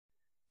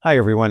Hi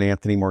everyone,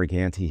 Anthony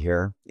Morganti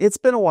here. It's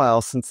been a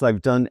while since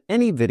I've done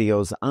any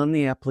videos on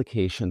the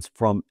applications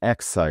from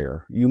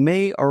Excire. You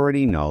may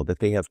already know that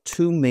they have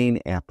two main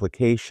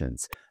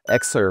applications,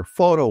 Excire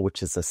Photo,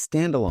 which is a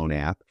standalone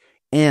app,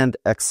 and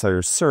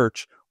Excire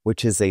Search,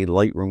 which is a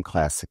Lightroom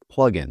Classic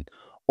plugin.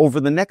 Over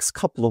the next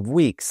couple of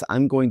weeks,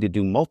 I'm going to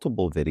do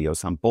multiple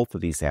videos on both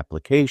of these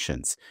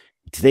applications.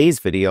 In today's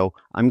video,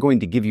 I'm going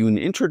to give you an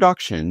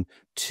introduction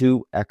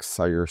to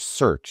Excire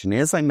Search. And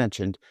as I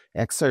mentioned,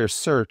 Excire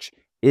Search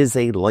is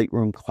a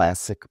Lightroom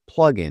Classic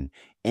plugin,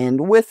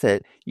 and with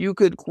it, you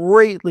could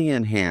greatly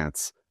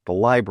enhance the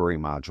library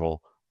module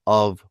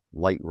of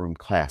Lightroom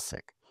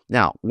Classic.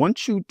 Now,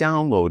 once you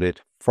download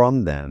it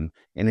from them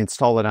and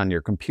install it on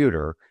your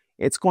computer,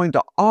 it's going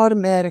to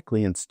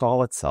automatically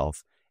install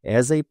itself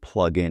as a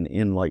plugin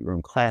in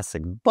Lightroom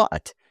Classic,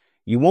 but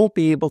you won't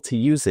be able to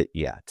use it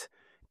yet.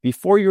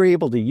 Before you're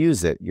able to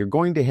use it, you're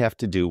going to have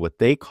to do what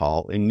they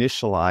call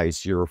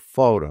initialize your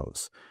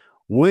photos.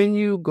 When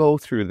you go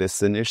through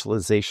this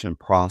initialization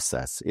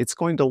process, it's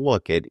going to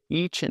look at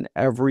each and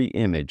every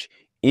image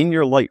in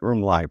your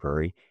Lightroom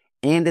library,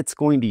 and it's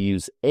going to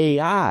use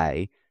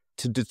AI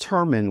to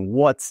determine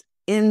what's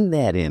in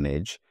that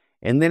image,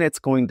 and then it's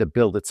going to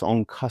build its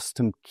own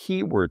custom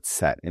keyword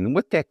set. And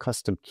with that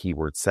custom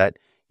keyword set,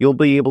 you'll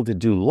be able to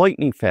do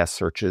lightning fast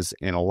searches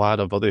and a lot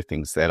of other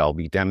things that I'll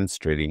be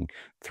demonstrating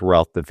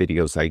throughout the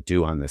videos I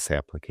do on this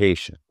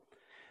application.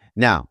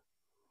 Now,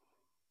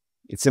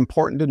 it's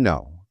important to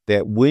know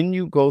that when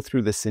you go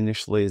through this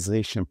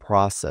initialization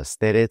process,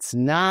 that it's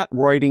not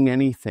writing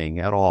anything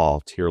at all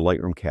to your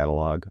Lightroom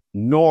catalog,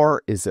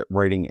 nor is it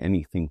writing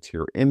anything to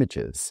your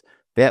images.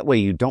 That way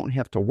you don't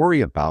have to worry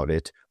about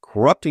it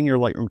corrupting your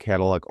Lightroom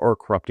catalog or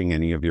corrupting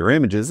any of your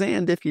images.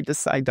 And if you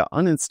decide to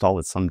uninstall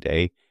it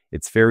someday,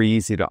 it's very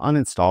easy to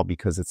uninstall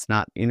because it's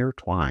not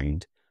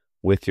intertwined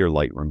with your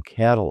Lightroom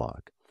catalog.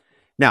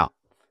 Now,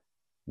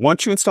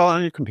 once you install it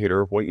on your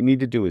computer, what you need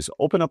to do is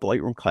open up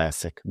Lightroom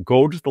Classic,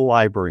 go to the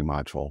library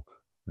module.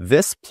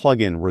 This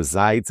plugin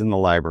resides in the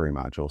library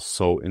module,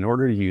 so in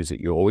order to use it,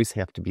 you always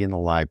have to be in the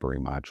library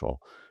module.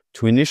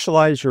 To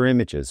initialize your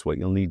images, what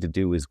you'll need to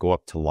do is go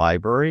up to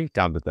Library,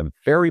 down to the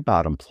very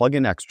bottom,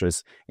 Plugin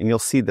Extras, and you'll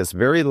see this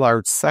very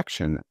large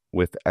section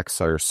with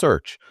Excire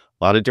Search.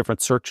 A lot of different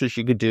searches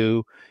you could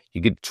do.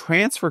 You could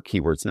transfer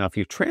keywords. Now, if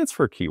you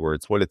transfer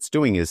keywords, what it's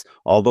doing is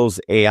all those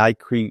AI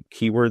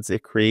keywords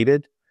it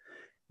created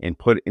and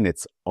put in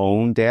its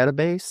own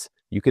database,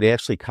 you could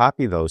actually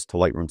copy those to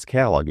Lightroom's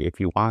catalog if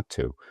you want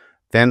to.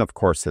 Then, of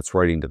course, it's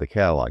writing to the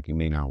catalog. You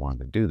may not want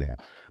to do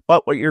that.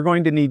 But what you're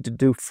going to need to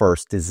do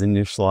first is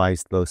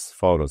initialize those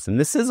photos. And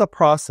this is a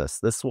process.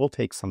 This will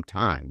take some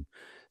time.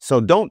 So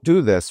don't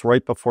do this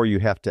right before you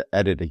have to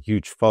edit a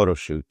huge photo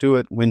shoot. Do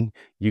it when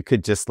you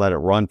could just let it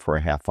run for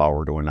a half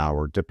hour to an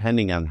hour,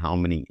 depending on how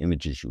many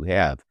images you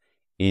have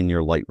in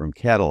your Lightroom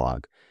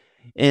catalog.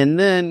 And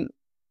then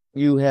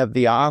you have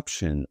the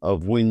option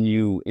of when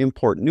you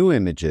import new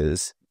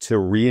images to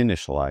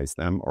reinitialize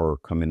them or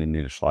come in and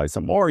initialize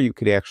them, or you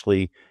could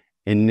actually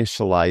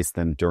initialize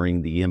them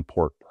during the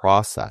import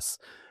process.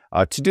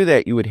 To do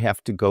that, you would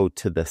have to go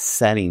to the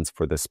settings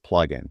for this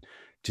plugin.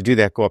 To do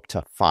that, go up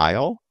to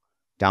File,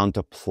 down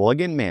to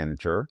Plugin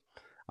Manager.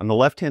 On the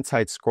left-hand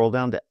side, scroll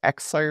down to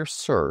Excire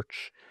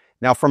Search.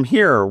 Now from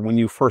here, when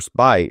you first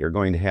buy it, you're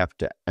going to have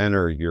to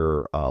enter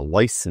your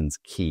license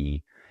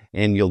key,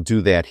 and you'll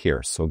do that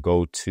here. So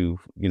go to,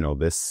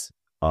 this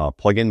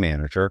plugin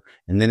manager,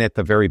 and then at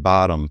the very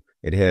bottom,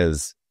 it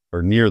has,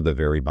 or near the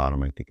very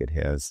bottom, I think it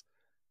has,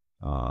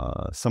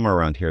 somewhere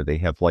around here, they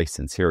have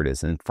license. Here it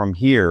is. And from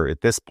here,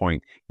 at this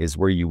point, is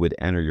where you would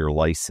enter your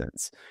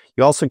license.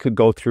 You also could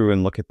go through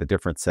and look at the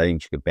different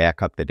settings. You could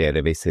back up the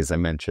database. As I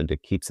mentioned,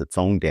 it keeps its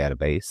own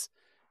database.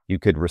 You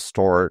could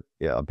restore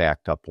a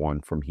backed up one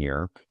from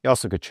here. You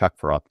also could check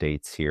for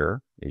updates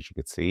here, as you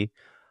could see.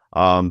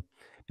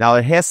 Now,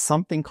 it has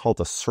something called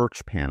a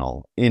search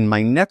panel. In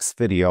my next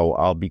video,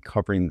 I'll be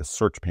covering the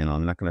search panel.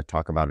 I'm not going to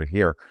talk about it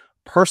here.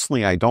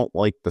 Personally, I don't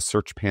like the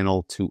search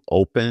panel to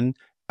open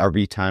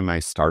every time I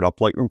start up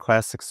Lightroom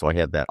Classic, so I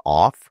have that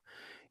off.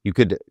 You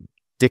could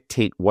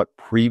dictate what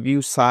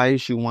preview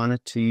size you want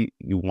it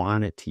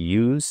to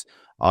use.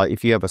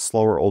 If you have a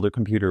slower, older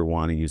computer, you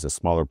want to use a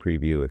smaller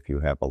preview. If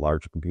you have a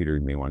larger computer,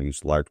 you may want to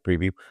use a large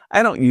preview.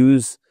 I don't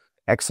use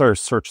Excire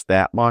Search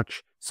that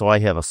much, so I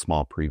have a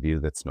small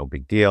preview. That's no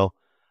big deal.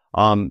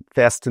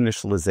 Fast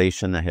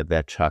initialization, I have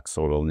that checked,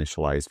 so it'll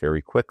initialize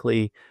very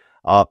quickly.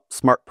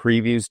 Smart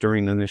previews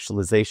during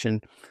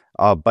initialization.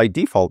 By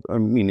default,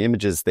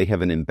 images, they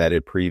have an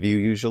embedded preview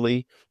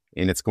usually,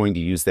 and it's going to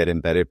use that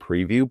embedded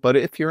preview. But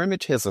if your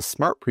image has a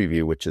smart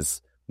preview, which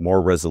is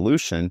more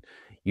resolution,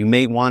 you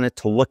may want it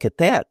to look at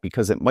that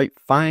because it might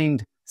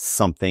find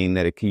something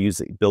that it can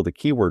use, build a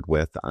keyword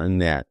with on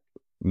that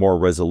more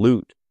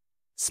resolute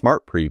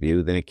smart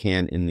preview than it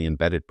can in the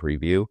embedded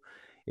preview.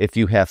 If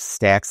you have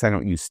stacks, I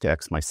don't use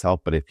stacks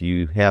myself, but if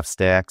you have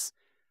stacks,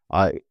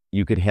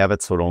 you could have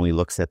it so it only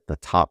looks at the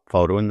top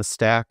photo in the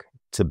stack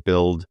to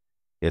build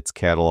its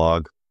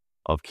catalog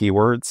of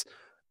keywords.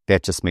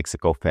 That just makes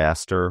it go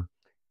faster.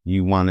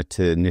 You wanted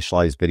to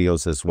initialize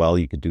videos as well,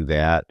 you could do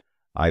that.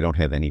 I don't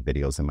have any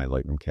videos in my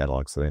Lightroom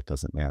catalog, so that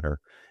doesn't matter.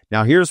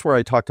 Now, here's where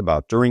I talked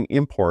about during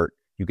import,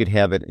 you could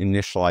have it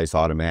initialize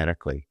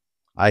automatically.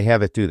 I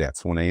have it do that.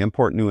 So when I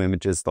import new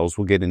images, those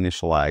will get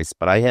initialized,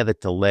 but I have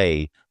it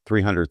delay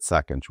 300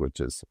 seconds,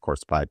 which is, of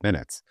course, 5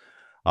 minutes.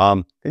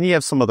 Then you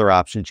have some other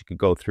options. You could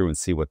go through and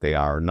see what they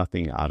are.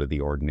 Nothing out of the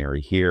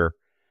ordinary here.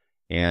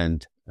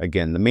 And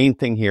again, the main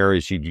thing here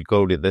is you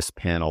go to this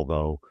panel,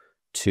 though,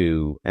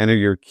 to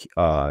enter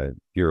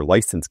your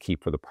license key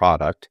for the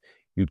product.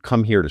 You'd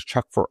come here to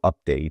check for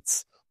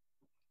updates.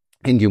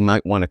 And you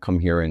might want to come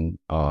here and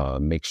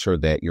make sure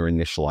that you're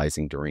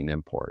initializing during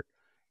import.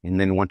 And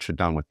then once you're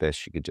done with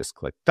this, you could just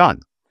click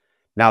Done.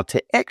 Now,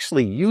 to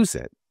actually use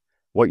it,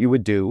 what you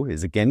would do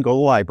is, again, go to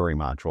Library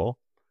module,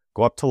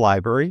 go up to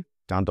Library,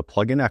 down to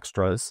Plugin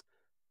Extras.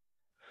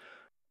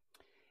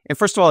 And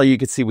first of all, you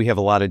can see we have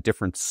a lot of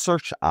different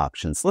search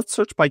options. Let's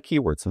search by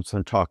keywords since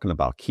I'm talking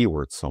about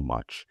keywords so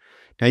much.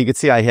 Now, you can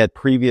see I had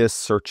previous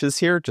searches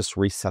here. Just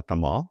reset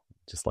them all,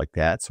 just like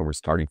that. So we're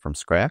starting from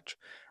scratch.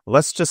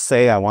 Let's just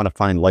say I want to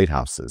find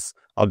lighthouses.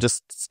 I'll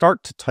just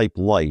start to type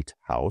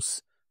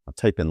lighthouse. I'll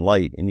type in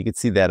light, and you can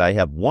see that I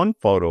have one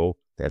photo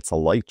that's a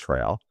light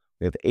trail.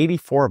 We have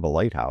 84 of a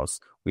lighthouse.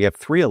 We have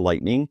 3 of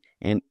lightning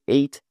and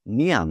 8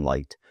 neon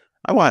light.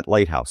 I want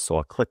lighthouse, so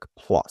I'll click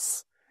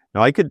plus.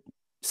 Now I could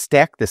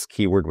stack this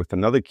keyword with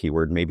another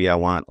keyword. Maybe I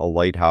want a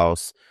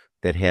lighthouse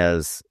that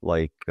has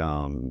like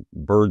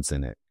birds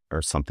in it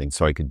or something.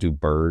 So I could do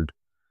bird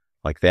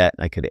like that.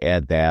 I could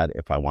add that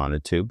if I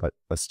wanted to, but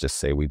let's just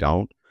say we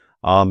don't.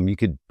 You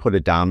could put a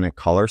dominant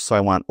color. So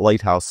I want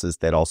lighthouses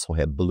that also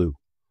have blue.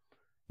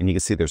 And you can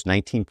see there's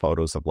 19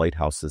 photos of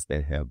lighthouses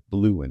that have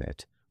blue in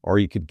it. Or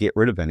you could get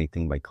rid of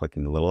anything by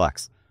clicking the little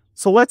X.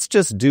 So let's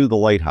just do the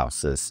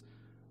lighthouses.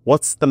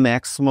 What's the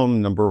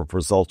maximum number of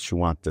results you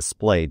want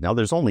displayed? Now,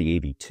 there's only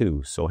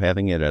 82, so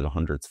having it at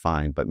 100 is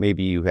fine. But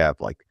maybe you have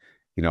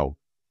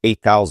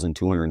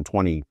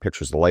 8,220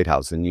 pictures of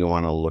lighthouse, and you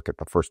want to look at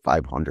the first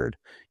 500.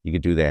 You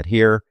could do that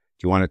here.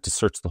 Do you want it to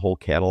search the whole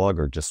catalog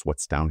or just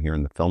what's down here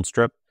in the film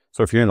strip?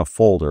 So if you're in a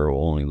folder, it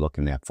will only look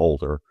in that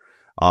folder.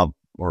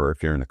 Or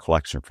if you're in a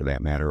collection, for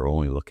that matter, it will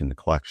only look in the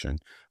collection.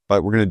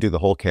 But we're going to do the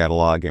whole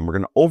catalog, and we're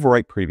going to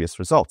overwrite previous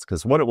results,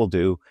 because what it will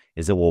do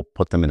is it will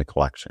put them in a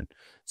collection.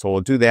 So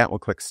we'll do that. We'll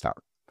click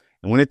Start.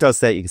 And when it does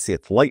that, you can see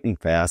it's lightning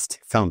fast.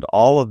 It found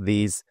all of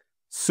these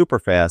super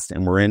fast,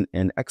 and we're in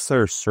an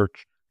Excire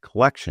Search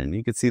collection.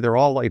 You can see they're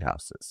all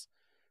lighthouses,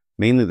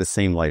 mainly the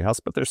same lighthouse,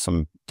 but there's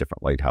some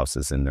different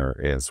lighthouses in there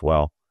as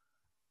well.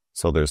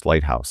 So there's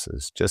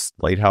lighthouses, just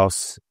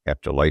lighthouse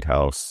after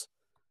lighthouse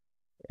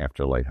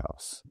after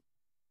lighthouse,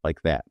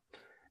 like that.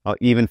 I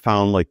even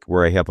found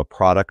where I have a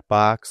product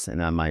box,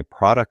 and on my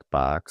product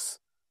box,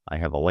 I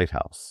have a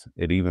lighthouse.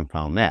 It even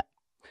found that.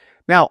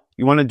 Now,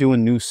 you want to do a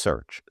new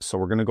search. So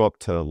we're going to go up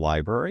to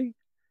Library,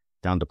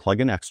 down to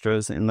Plugin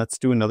Extras, and let's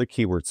do another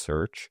keyword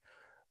search.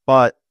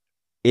 But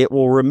it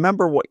will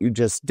remember what you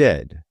just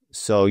did.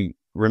 So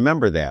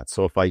remember that.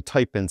 So if I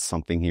type in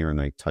something here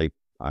and I type,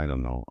 I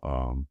don't know,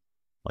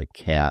 like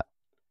cat.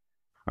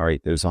 All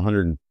right, there's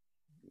 100.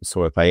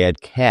 So if I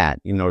add cat,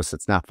 you notice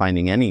it's not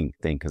finding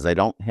anything because I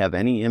don't have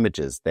any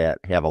images that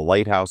have a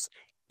lighthouse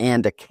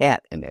and a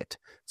cat in it.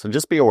 So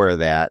just be aware of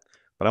that.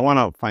 But I want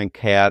to find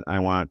cat. I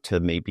want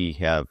to maybe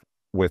have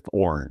with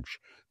orange.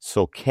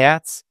 So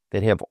cats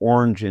that have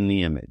orange in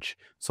the image.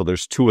 So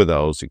there's 2 of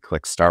those. You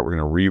click Start. We're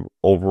going to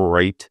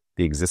overwrite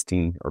the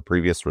existing or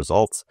previous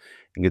results.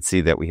 You can see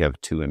that we have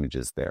 2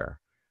 images there.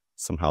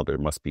 Somehow there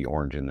must be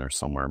orange in there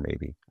somewhere,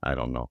 maybe. I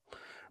don't know.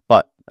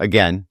 But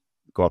again,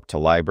 go up to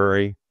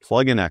Library,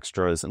 Plugin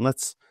Extras, and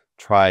let's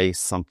try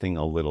something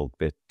a little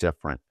bit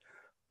different.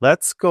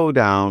 Let's go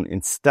down,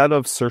 instead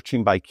of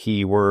searching by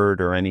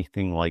keyword or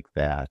anything like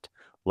that,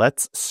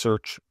 let's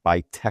search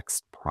by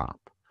text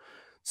prompt.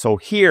 So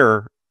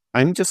here,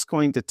 I'm just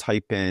going to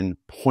type in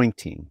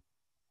pointing.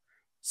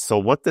 So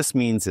what this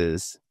means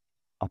is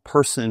a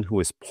person who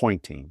is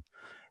pointing.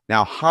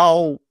 Now,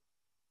 how,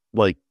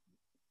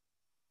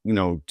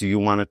 do you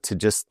want it to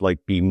just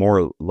be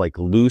more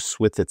loose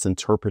with its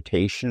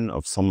interpretation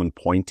of someone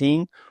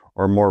pointing,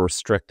 or more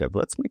restrictive?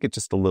 Let's make it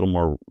just a little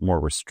more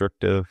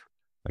restrictive,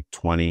 like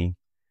 20.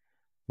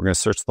 We're going to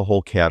search the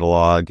whole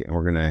catalog, and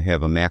we're going to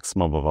have a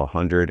maximum of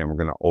 100, and we're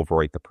going to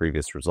overwrite the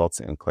previous results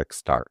and click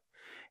Start.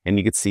 And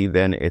you can see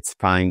then it's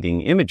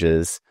finding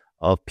images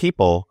of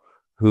people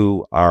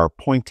who are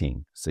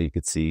pointing. So you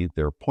could see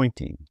they're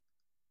pointing.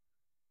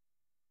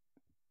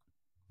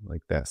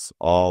 Like this,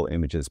 all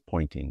images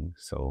pointing.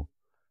 So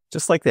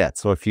just like that.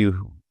 So if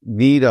you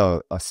need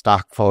a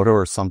stock photo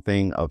or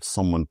something of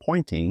someone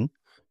pointing,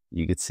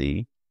 you could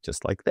see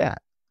just like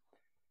that.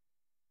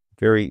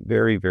 Very,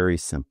 very, very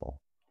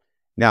simple.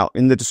 Now,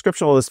 in the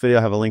description of this video,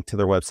 I have a link to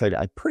their website.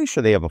 I'm pretty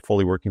sure they have a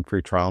fully working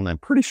free trial, and I'm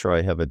pretty sure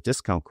I have a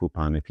discount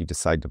coupon if you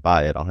decide to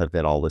buy it. I'll have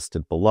that all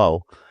listed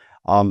below.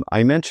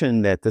 I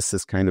mentioned that this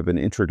is kind of an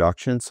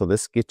introduction, so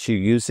this gets you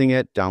using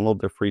it.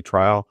 Download the free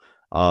trial.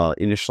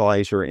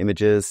 Initialize your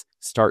images,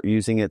 start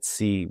using it,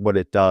 see what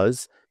it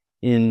does.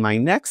 In my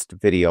next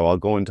video, I'll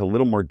go into a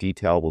little more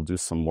detail. We'll do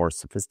some more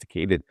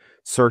sophisticated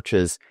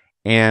searches,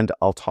 and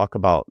I'll talk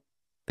about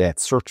that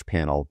search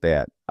panel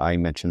that I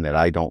mentioned that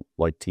I don't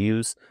like to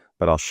use,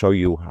 but I'll show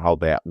you how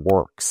that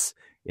works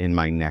in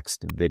my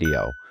next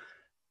video.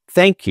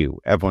 Thank you,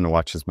 everyone who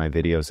watches my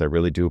videos. I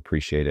really do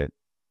appreciate it.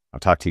 I'll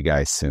talk to you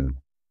guys soon.